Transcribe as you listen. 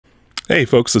Hey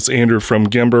folks, it's Andrew from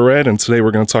Gemba Red, and today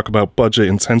we're going to talk about budget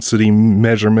intensity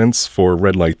measurements for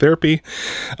red light therapy.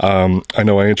 I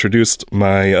know I introduced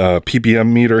my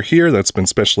PBM meter here that's been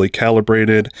specially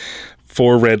calibrated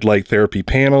for red light therapy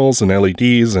panels and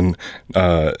LEDs and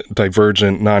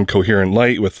divergent non-coherent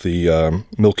light with the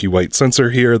milky white sensor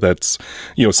here that's,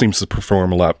 seems to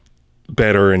perform a lot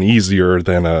better and easier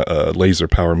than a laser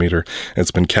power meter.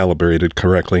 It's been calibrated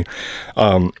correctly.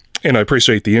 And I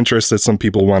appreciate the interest that some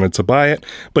people wanted to buy it,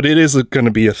 but it is going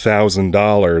to be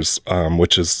 $1,000,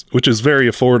 which is very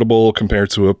affordable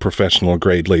compared to a professional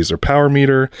grade laser power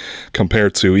meter,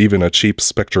 compared to even a cheap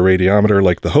spectroradiometer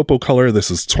like the Hopo Color.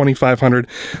 This is $2,500,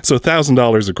 so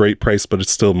 $1,000 is a great price, but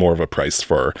it's still more of a price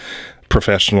for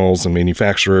professionals and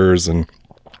manufacturers and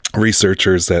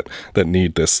researchers that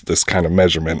need this kind of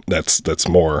measurement that's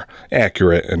more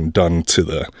accurate and done to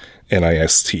the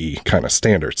NIST kind of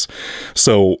standards.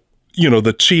 So,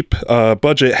 the cheap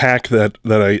budget hack that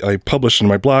I published in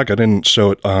my blog, I didn't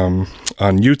show it on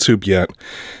YouTube yet,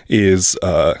 is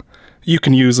you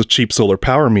can use a cheap solar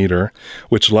power meter,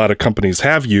 which a lot of companies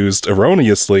have used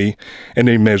erroneously, and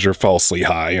they measure falsely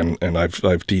high, and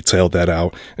I've detailed that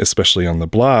out, especially on the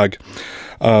blog.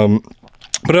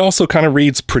 But it also kind of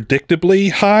reads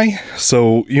predictably high.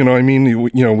 So,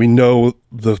 we know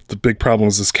the big problem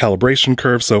is this calibration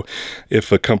curve. So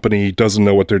if a company doesn't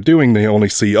know what they're doing, they only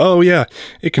see, oh yeah,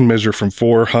 it can measure from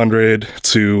 400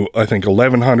 to, I think,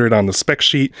 1100 on the spec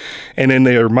sheet. And then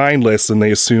they are mindless and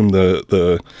they assume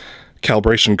the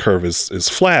calibration curve is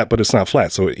flat, but it's not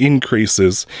flat. So it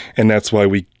increases, and that's why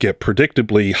we get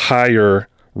predictably higher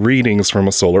readings from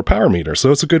a solar power meter. So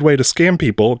it's a good way to scam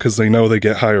people because they know they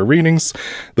get higher readings.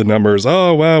 The numbers,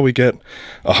 oh, well, we get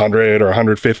 100 or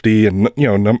 150 and,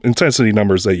 intensity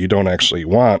numbers that you don't actually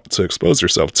want to expose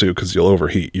yourself to because you'll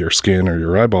overheat your skin or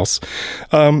your eyeballs.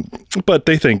 But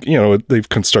they think, they've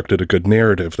constructed a good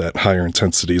narrative that higher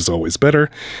intensity is always better.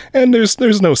 And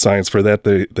there's no science for that.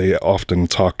 They often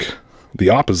talk the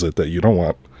opposite, that you don't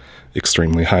want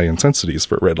extremely high intensities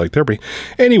for red light therapy.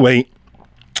 Anyway,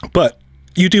 but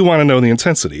you do want to know the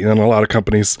intensity, and a lot of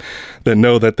companies that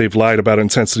know that they've lied about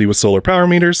intensity with solar power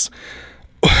meters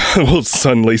will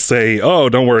suddenly say, oh,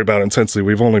 don't worry about intensity.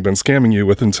 We've only been scamming you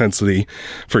with intensity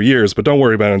for years, but don't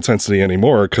worry about intensity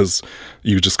anymore because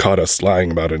you just caught us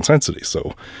lying about intensity.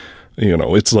 So,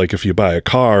 it's like if you buy a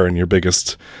car and your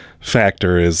biggest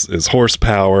factor is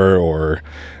horsepower or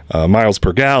miles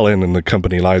per gallon, and the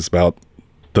company lies about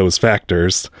those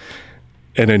factors,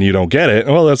 and then you don't get it,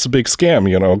 well, that's a big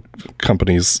scam.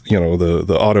 Companies,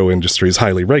 the auto industry is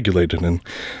highly regulated, and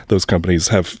those companies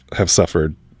have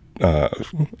suffered a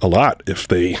lot if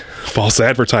they false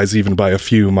advertise even by a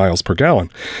few miles per gallon.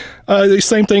 The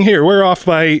same thing here. We're off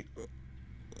by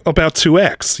about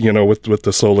 2x, with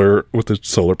the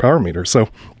solar power meter. So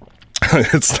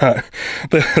it's not,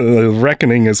 the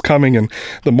reckoning is coming, and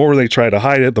the more they try to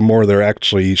hide it, the more they're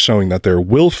actually showing that they're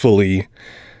willfully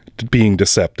being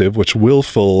deceptive, which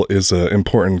willful is an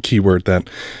important keyword that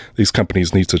these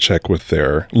companies need to check with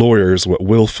their lawyers, what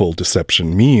willful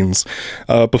deception means.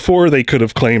 Before, they could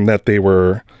have claimed that they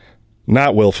were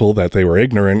not willful, that they were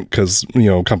ignorant, because,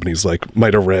 companies like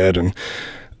Mita Red and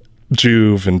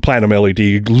Juve and Platinum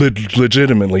LED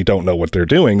legitimately don't know what they're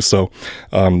doing. So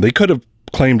they could have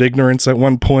claimed ignorance at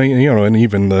one point, and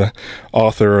even the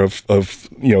author of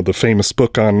the famous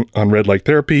book on red light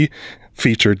therapy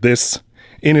featured this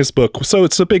in his book. So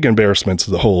it's a big embarrassment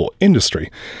to the whole industry.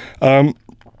 But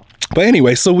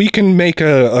anyway, so we can make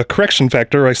a correction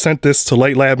factor. I sent this to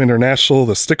Light Lab International.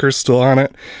 The sticker's still on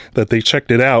it, that they checked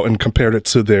it out and compared it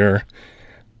to their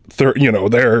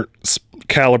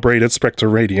calibrated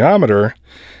spectroradiometer.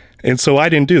 And so I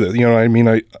didn't do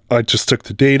that. I just took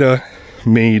the data,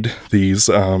 made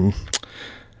these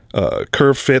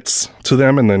curve fits to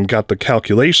them, and then got the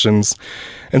calculations.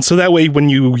 And so that way, when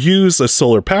you use a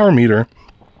solar power meter,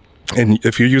 and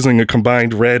if you're using a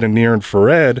combined red and near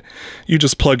infrared, you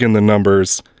just plug in the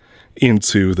numbers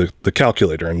into the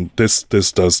calculator, and this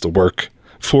does the work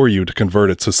for you to convert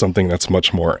it to something that's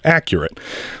much more accurate.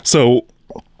 So,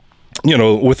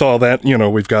 with all that,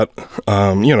 we've got,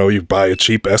 you buy a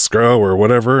cheap escrow or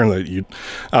whatever, and that you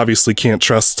obviously can't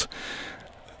trust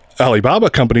Alibaba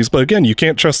companies, but again, you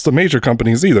can't trust the major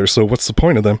companies either, so what's the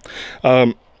point of them?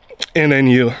 And then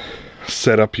you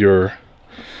set up your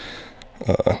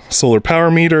solar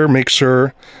power meter, make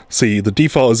sure, see, the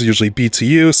default is usually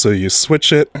BTU, so you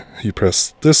switch it, you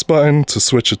press this button to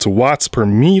switch it to watts per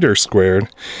meter squared,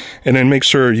 and then make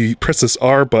sure you press this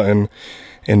R button,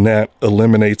 and that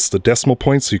eliminates the decimal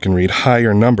points so you can read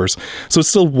higher numbers. So it's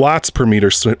still watts per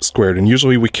meter squared, and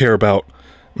usually we care about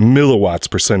milliwatts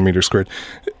per centimeter squared.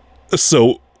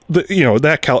 So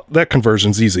that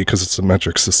conversion's easy because it's a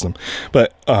metric system.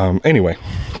 But anyway,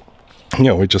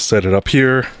 we just set it up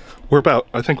here.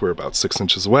 I think we're about 6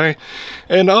 inches away.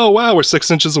 And oh wow, we're 6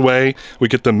 inches away. We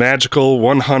get the magical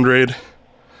 100.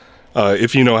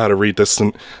 If you know how to read this,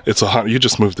 and it's you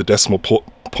just move the decimal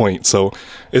point. So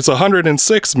it's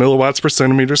 106 milliwatts per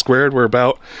centimeter squared. We're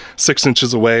about 6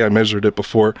 inches away. I measured it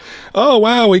before. Oh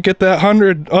wow, we get that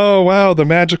 100. Oh wow, the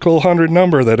magical 100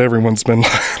 number that everyone's been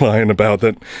lying about,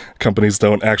 that companies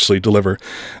don't actually deliver.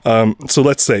 So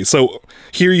let's say, so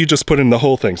here you just put in the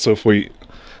whole thing. So if we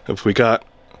got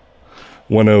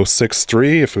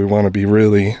 1063, if we want to be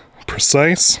really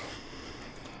precise,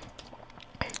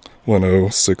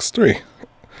 1063,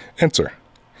 enter.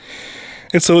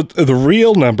 And so the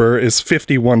real number is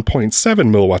 51.7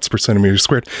 milliwatts per centimeter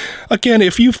squared. Again,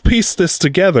 if you've pieced this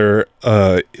together,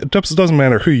 it doesn't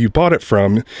matter who you bought it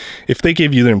from. If they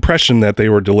gave you the impression that they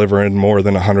were delivering more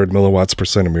than 100 milliwatts per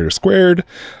centimeter squared,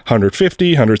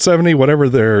 150, 170, whatever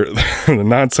the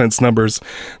nonsense numbers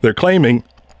they're claiming,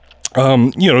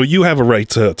 you have a right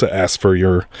to ask for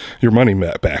your money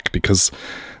back, because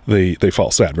they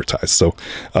false advertise. So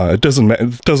it doesn't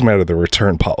matter the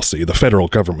return policy. The federal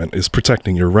government is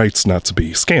protecting your rights not to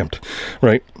be scammed,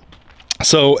 right?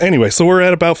 So anyway, so we're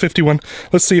at about 51.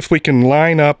 Let's see if we can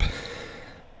line up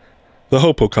the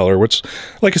Hopo color, which,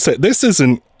 like I said, this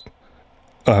isn't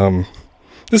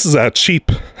this is a cheap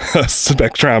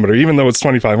spectrometer. Even though it's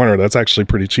 2500, that's actually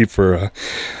pretty cheap for a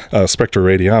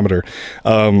spectroradiometer.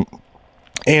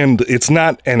 And it's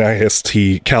not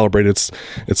NIST calibrated.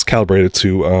 It's calibrated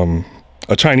to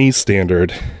a Chinese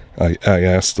standard. I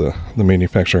asked the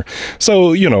manufacturer.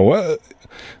 So,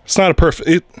 it's not a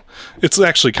perfect... It's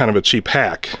actually kind of a cheap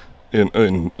hack in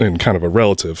kind of a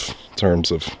relative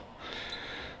terms of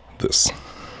this.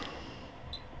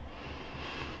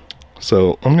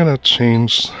 So I'm going to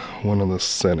change one of the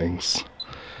settings.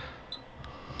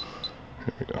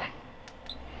 Here we go.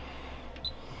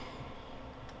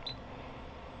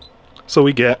 So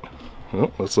we get,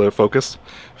 let's let it focus,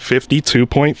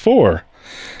 52.4.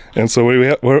 And so we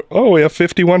have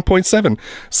 51.7.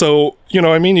 So,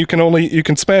 you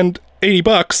can spend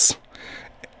 $80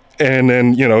 and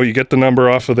then, you get the number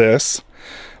off of this,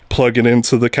 plug it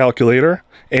into the calculator,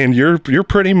 and you're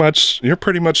pretty much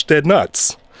dead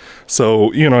nuts.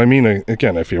 So,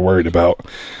 again, if you're worried about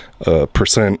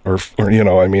percent or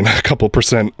a couple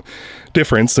percent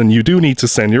difference, then you do need to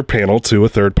send your panel to a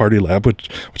third-party lab, which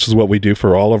is what we do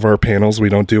for all of our panels. We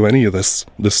don't do any of this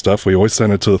stuff. We always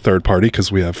send it to the third party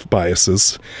because we have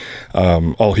biases.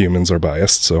 All humans are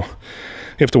biased, so you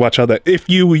have to watch how that. If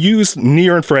you use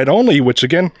near infrared only, which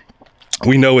again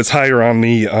we know is higher on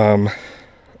the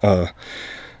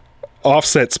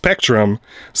offset spectrum,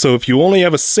 so if you only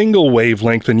have a single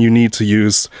wavelength, then you need to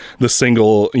use the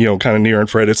single, kind of near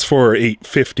infrared. It's for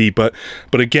 850, but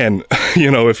again,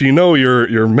 if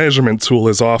your measurement tool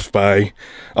is off by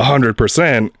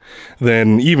 100%,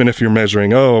 then even if you're measuring,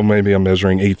 maybe I'm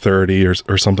measuring 830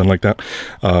 or something like that,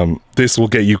 this will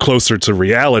get you closer to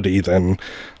reality than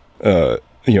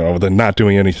not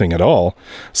doing anything at all.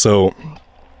 So,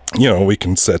 we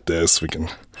can set this, we can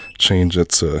change it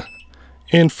to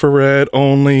infrared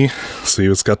only. See,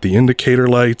 it's got the indicator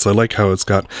lights. I like how it's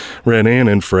got red and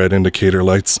infrared indicator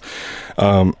lights.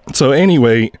 So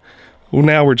anyway,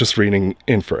 now we're just reading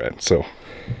infrared. So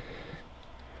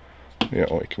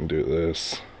we can do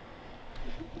this.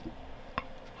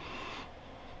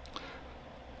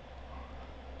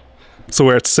 So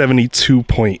we're at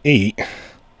 72.8.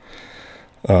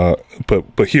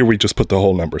 But here we just put the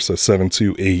whole number, so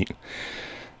 728.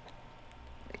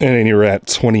 And then you're at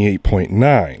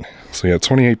 28.9. So yeah,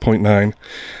 28.9.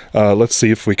 Let's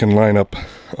see if we can line up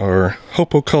our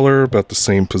Hopo color about the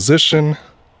same position.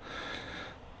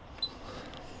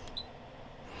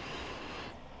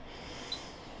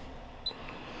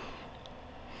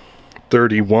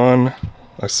 $31.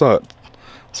 I saw it.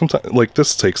 Sometimes like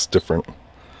this takes different.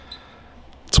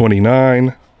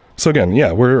 29. So again,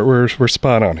 yeah, we're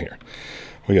spot on here.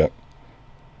 We got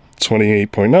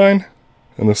 28.9.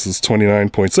 And this is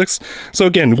 29.6. So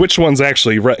again, which one's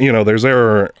actually, there's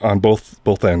error on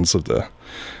both ends of the,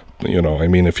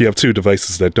 if you have two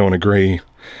devices that don't agree,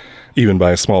 even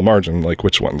by a small margin, like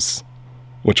which one's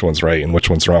right and which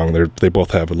one's wrong, they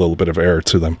both have a little bit of error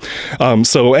to them.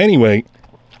 So anyway,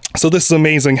 so this is an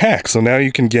amazing hack. So now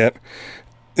you can get,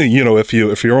 if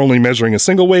you're only measuring a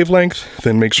single wavelength,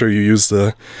 then make sure you use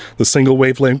the single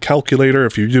wavelength calculator.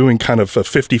 If you're doing kind of a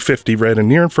 50-50 red and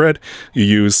near infrared, you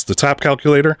use the top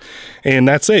calculator, and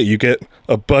that's it. You get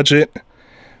a budget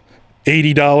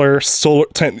 $80 solar.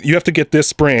 You have to get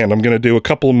this brand. I'm going to do a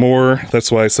couple more.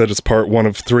 That's why I said it's part 1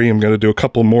 of 3. I'm going to do a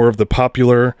couple more of the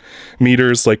popular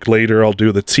meters. Like later, I'll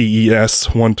do the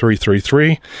TES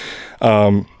 1333.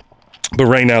 But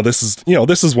right now, this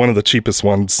is one of the cheapest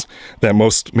ones that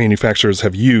most manufacturers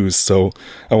have used. So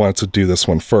I wanted to do this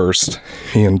one first.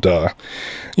 And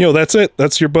that's it.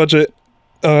 That's your budget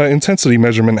intensity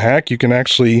measurement hack. You can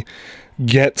actually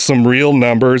get some real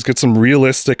numbers, get some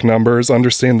realistic numbers,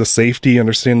 understand the safety,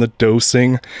 understand the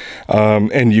dosing,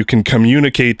 and you can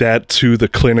communicate that to the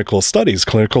clinical studies.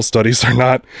 Clinical studies are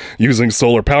not using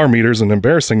solar power meters and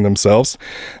embarrassing themselves.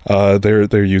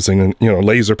 They're using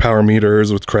laser power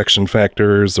meters with correction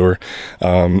factors, or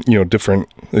different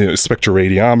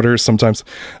spectroradiometers sometimes.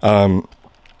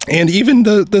 And even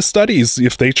the studies,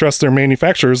 if they trust their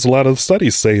manufacturers, a lot of the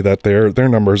studies say that their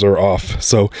numbers are off.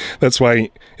 So that's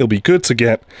why it'll be good to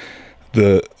get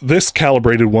this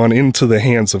calibrated one into the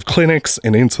hands of clinics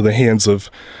and into the hands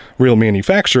of real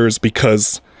manufacturers,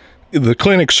 because the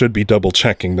clinics should be double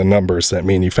checking the numbers that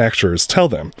manufacturers tell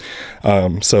them.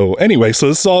 So anyway, so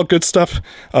this is all good stuff.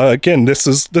 Again,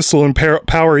 this will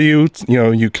empower you.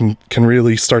 You can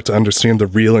really start to understand the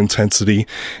real intensity,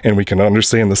 and we can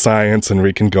understand the science, and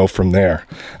we can go from there.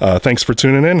 Thanks for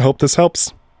tuning in. Hope this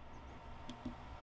helps.